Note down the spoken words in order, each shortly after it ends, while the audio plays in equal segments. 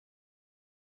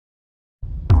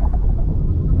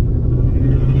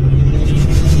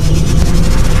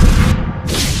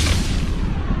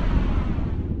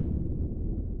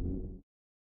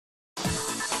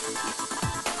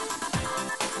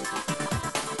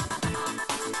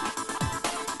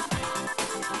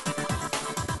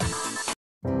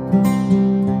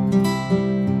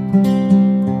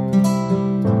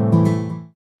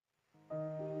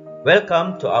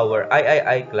Welcome to our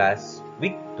III class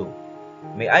week 2.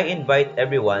 May I invite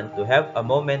everyone to have a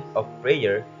moment of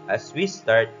prayer as we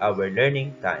start our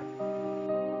learning time.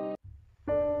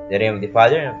 In the name of the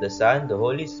Father, and of the Son, the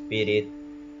Holy Spirit.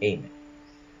 Amen.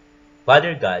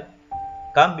 Father God,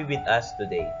 come be with us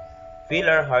today. Fill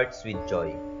our hearts with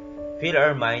joy. Fill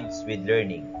our minds with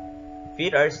learning.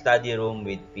 Fill our study room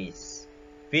with peace.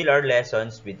 Fill our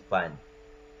lessons with fun.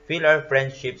 Fill our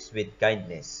friendships with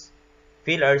kindness.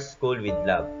 Fill our school with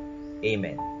love.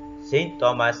 Amen. Saint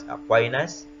Thomas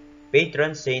Aquinas,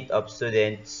 patron saint of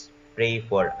students, pray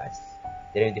for us. In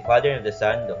the name of the Father, and of the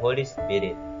Son, and the Holy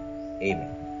Spirit.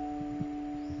 Amen.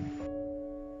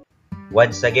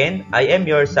 Once again, I am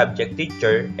your subject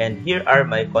teacher, and here are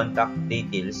my contact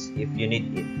details if you need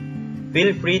it.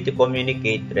 Feel free to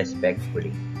communicate respectfully.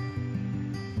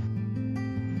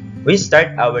 We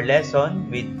start our lesson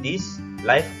with this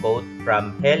life quote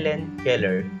from Helen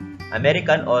Keller,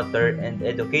 American author and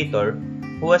educator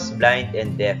who was blind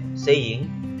and deaf, saying,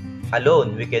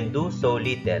 "Alone we can do so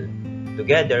little,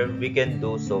 together we can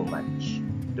do so much."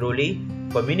 Truly,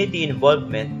 community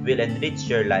involvement will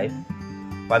enrich your life,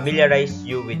 familiarize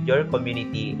you with your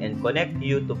community, and connect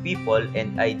you to people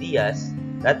and ideas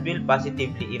that will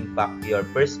positively impact your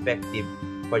perspective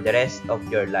for the rest of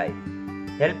your life.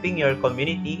 Helping your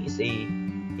community is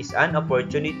an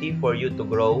opportunity for you to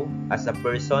grow as a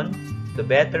person, to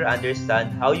better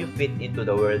understand how you fit into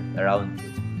the world around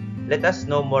you. Let us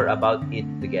know more about it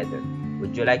together.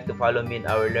 Would you like to follow me in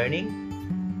our learning?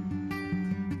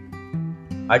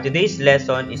 Our today's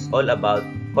lesson is all about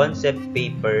concept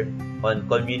paper on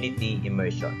community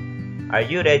immersion. Are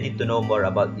you ready to know more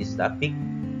about this topic?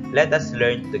 Let us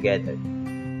learn together.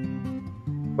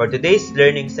 For today's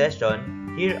learning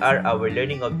session, here are our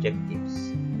learning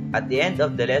objectives. At the end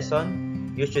of the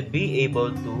lesson, you should be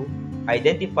able to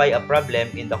identify a problem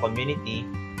in the community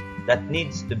that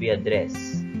needs to be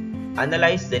addressed.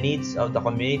 Analyze the needs of the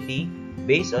community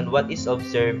based on what is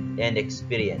observed and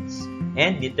experienced,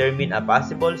 and determine a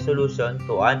possible solution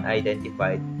to an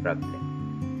identified problem.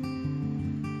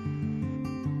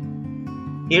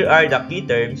 Here are the key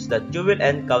terms that you will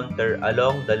encounter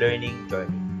along the learning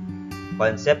journey.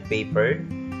 Concept paper,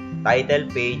 title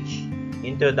page,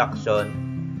 introduction,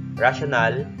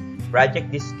 rationale,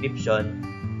 project description,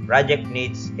 project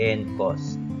needs, and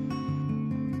cost.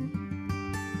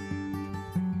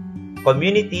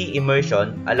 Community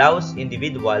immersion allows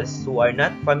individuals who are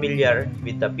not familiar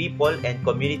with the people and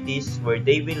communities where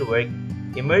they will work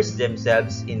immerse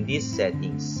themselves in these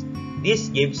settings. This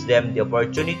gives them the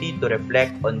opportunity to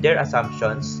reflect on their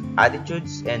assumptions,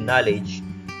 attitudes, and knowledge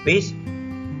based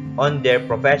on their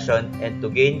profession and to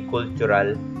gain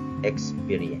cultural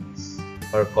experience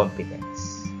or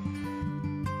competence.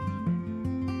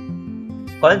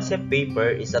 Concept paper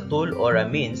is a tool or a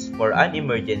means for an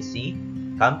emergency,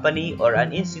 company, or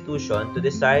an institution to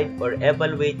decide or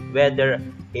evaluate whether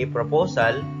a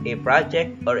proposal, a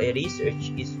project, or a research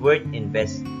is worth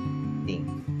investing.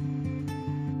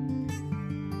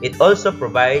 It also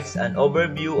provides an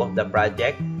overview of the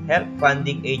project, help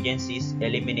funding agencies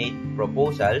eliminate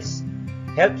proposals,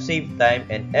 help save time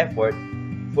and effort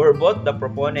for both the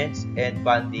proponents and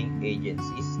funding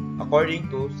agencies, according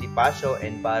to Sipasio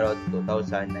and Barrot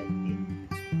 2019.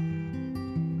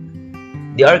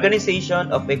 The organization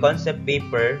of a concept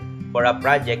paper for a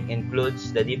project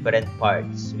includes the different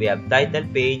parts. We have title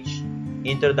page,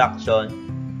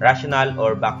 introduction, rationale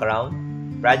or background,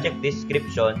 project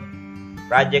description,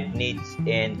 project needs,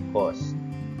 and cost.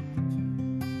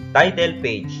 Title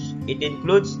page. It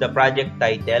includes the project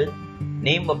title,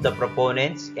 name of the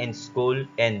proponents, and school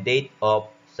and date of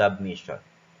submission.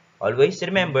 Always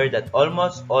remember that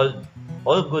almost all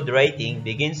good writing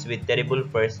begins with terrible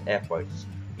first efforts.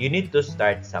 You need to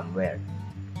start somewhere.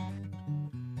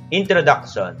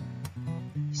 Introduction.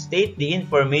 State the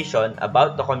information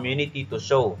about the community to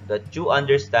show that you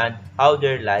understand how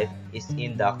their life is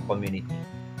in the community,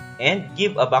 and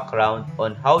give a background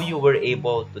on how you were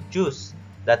able to choose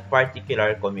that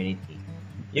particular community.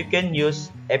 You can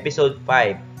use episode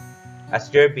 5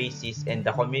 as your basis and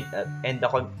the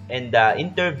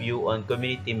interview on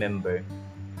community member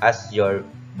as your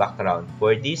background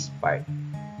for this part.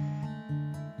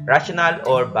 Rationale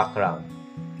or background.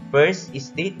 First,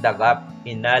 state the gap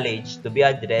in knowledge to be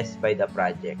addressed by the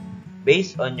project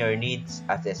based on your needs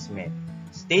assessment.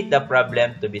 State the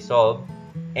problem to be solved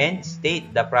and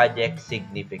state the project's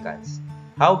significance.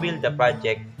 How will the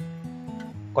project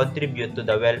contribute to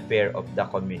the welfare of the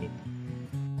community?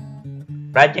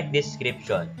 Project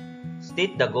description.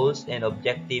 State the goals and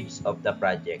objectives of the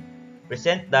project.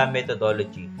 Present the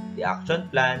methodology, the action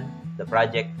plan, the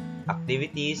project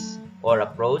activities, or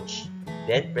approach,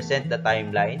 then present the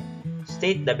timeline,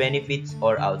 state the benefits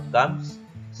or outcomes,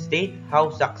 state how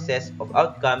success of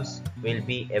outcomes will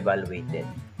be evaluated.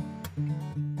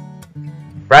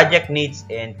 Project needs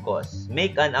and costs.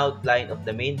 Make an outline of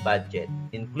the main budget.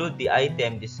 Include the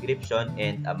item description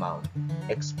and amount.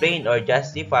 Explain or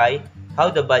justify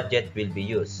how the budget will be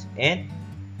used. And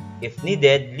if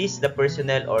needed, list the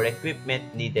personnel or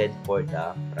equipment needed for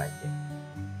the project.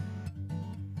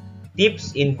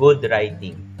 Tips in good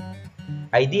writing.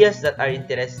 Ideas that are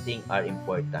interesting are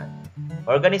important.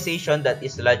 Organization that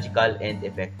is logical and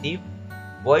effective.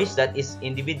 Voice that is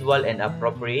individual and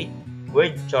appropriate.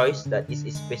 Word choice that is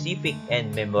specific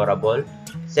and memorable.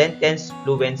 Sentence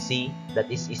fluency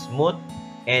that is smooth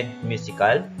and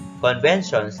musical.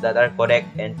 Conventions that are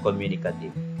correct and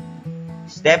communicative.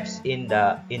 Steps in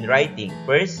writing.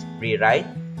 First, rewrite.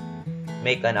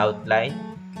 Make an outline.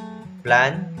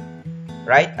 Plan.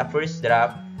 Write a first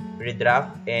draft.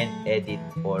 Redraft and edit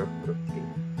or proofread.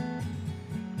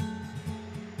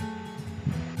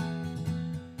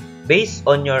 Based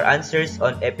on your answers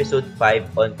on episode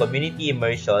 5 on community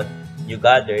immersion, you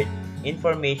gathered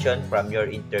information from your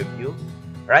interview.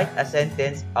 Write a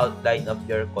sentence outline of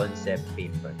your concept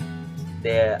paper.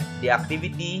 The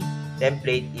activity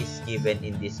template is given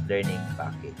in this learning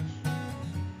package.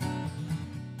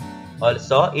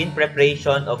 Also, in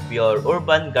preparation of your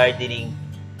urban gardening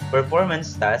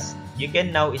performance task, you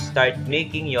can now start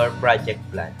making your project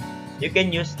plan. You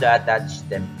can use the attached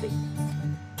template.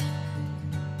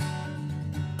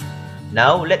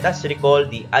 Now, let us recall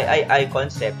the III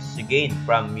concepts you gained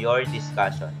from your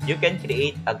discussion. You can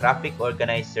create a graphic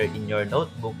organizer in your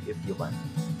notebook if you want.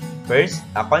 First,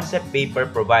 a concept paper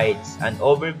provides an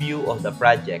overview of the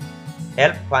project,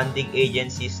 help funding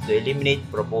agencies to eliminate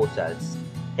proposals,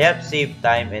 help save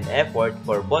time and effort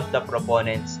for both the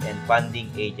proponents and funding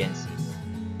agencies.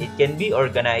 It can be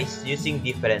organized using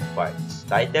different parts: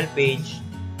 title page,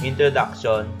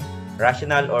 introduction,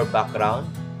 rationale or background,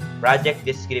 project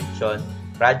description,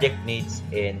 project needs,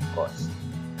 and cost.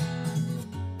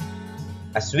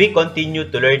 As we continue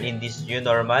to learn in this new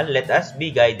normal, let us be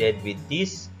guided with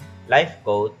this life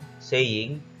quote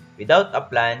saying, "Without a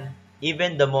plan,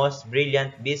 even the most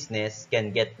brilliant business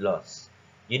can get lost.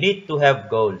 You need to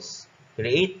have goals,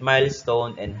 create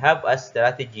milestones, and have a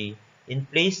strategy in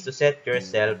place to set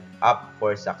yourself up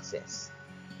for success."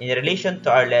 In relation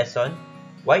to our lesson,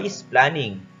 why is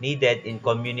planning needed in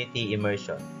community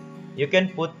immersion? You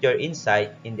can put your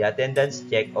insight in the attendance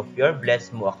check of your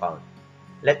Blessmo account.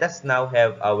 Let us now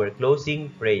have our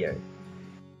closing prayer.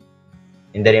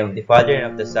 In the name of the Father, and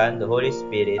of the Son, and the Holy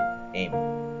Spirit. Amen.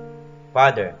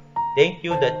 Father, thank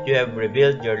you that you have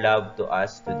revealed your love to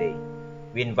us today.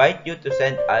 We invite you to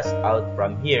send us out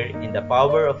from here in the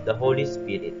power of the Holy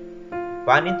Spirit.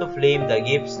 Fan into flame the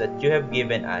gifts that you have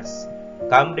given us.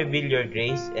 Come reveal your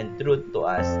grace and truth to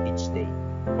us each day.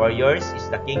 For yours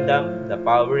is the kingdom, the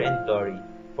power, and glory,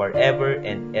 forever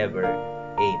and ever.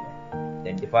 Amen.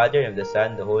 In the Father, and of the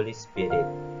Son, and the Holy Spirit.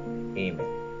 Amen.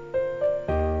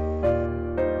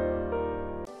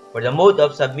 For the mode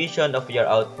of submission of your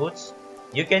outputs,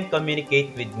 you can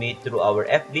communicate with me through our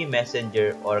FB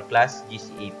Messenger or Class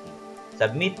GCAP.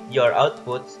 Submit your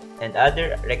outputs and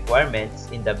other requirements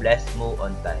in the Blessmo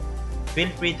on time. Feel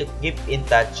free to keep in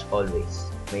touch always.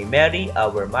 May Mary,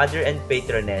 our Mother and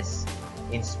Patroness,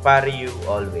 inspire you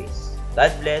always.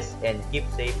 God bless and keep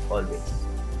safe always.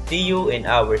 See you in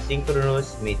our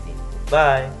synchronous meeting.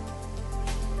 Bye!